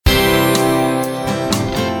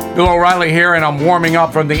Bill O'Reilly here, and I'm warming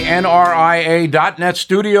up from the NRIA.net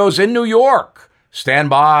studios in New York. Stand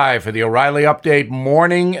by for the O'Reilly Update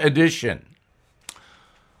Morning Edition.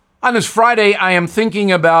 On this Friday, I am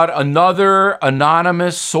thinking about another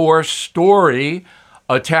anonymous source story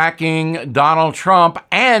attacking Donald Trump,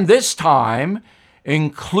 and this time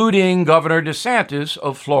including Governor DeSantis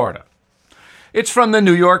of Florida. It's from the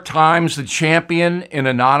New York Times, the champion in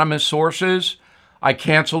anonymous sources. I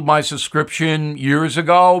canceled my subscription years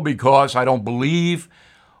ago because I don't believe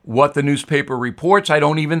what the newspaper reports. I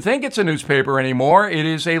don't even think it's a newspaper anymore. It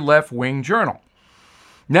is a left-wing journal.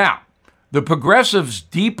 Now, the progressives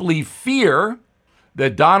deeply fear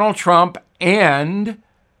that Donald Trump and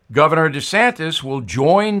Governor DeSantis will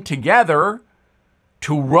join together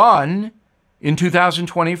to run in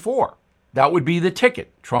 2024. That would be the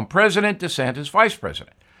ticket. Trump president, DeSantis vice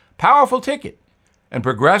president. Powerful ticket. And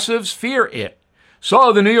progressives fear it.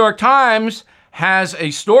 So the New York Times has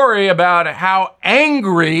a story about how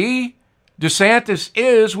angry DeSantis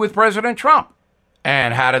is with President Trump.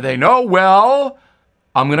 And how do they know? Well,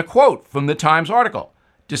 I'm going to quote from the Times article.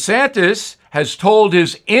 DeSantis has told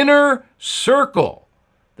his inner circle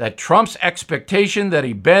that Trump's expectation that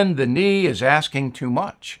he bend the knee is asking too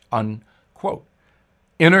much, unquote.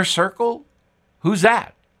 Inner circle? Who's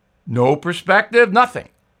that? No perspective, nothing.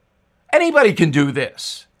 Anybody can do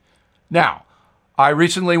this. Now, I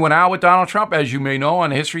recently went out with Donald Trump, as you may know,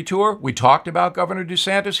 on a history tour. We talked about Governor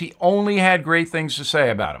DeSantis. He only had great things to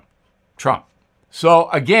say about him, Trump. So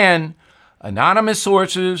again, anonymous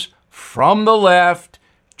sources from the left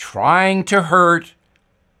trying to hurt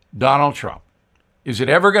Donald Trump. Is it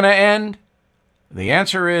ever going to end? The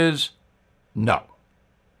answer is no.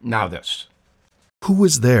 Now this. Who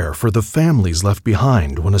is there for the families left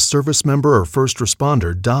behind when a service member or first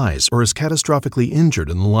responder dies or is catastrophically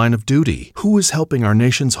injured in the line of duty? Who is helping our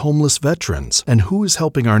nation's homeless veterans? And who is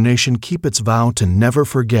helping our nation keep its vow to never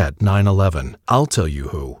forget 9/11? I'll tell you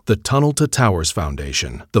who. The Tunnel to Towers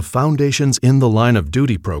Foundation. The foundation's In the Line of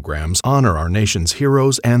Duty programs honor our nation's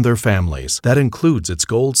heroes and their families. That includes its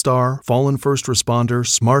Gold Star, Fallen First Responder,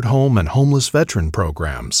 Smart Home, and Homeless Veteran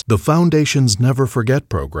programs. The foundation's Never Forget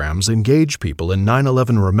programs engage people in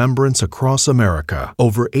 9/11 remembrance across America.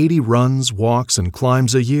 Over 80 runs, walks, and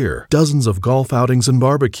climbs a year, dozens of golf outings and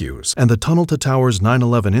barbecues, and the Tunnel to Towers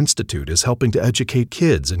 9/11 Institute is helping to educate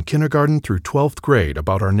kids in kindergarten through 12th grade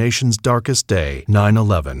about our nation's darkest day,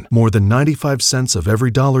 9/11. More than 95 cents of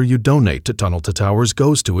every dollar you donate to Tunnel to Towers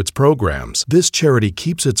goes to its programs. This charity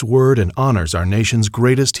keeps its word and honors our nation's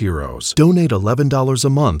greatest heroes. Donate $11 a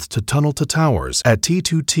month to Tunnel to Towers at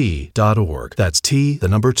T2T.org. That's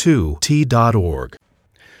T2T.org.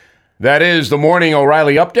 That is the Morning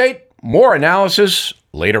O'Reilly Update. More analysis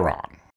later on.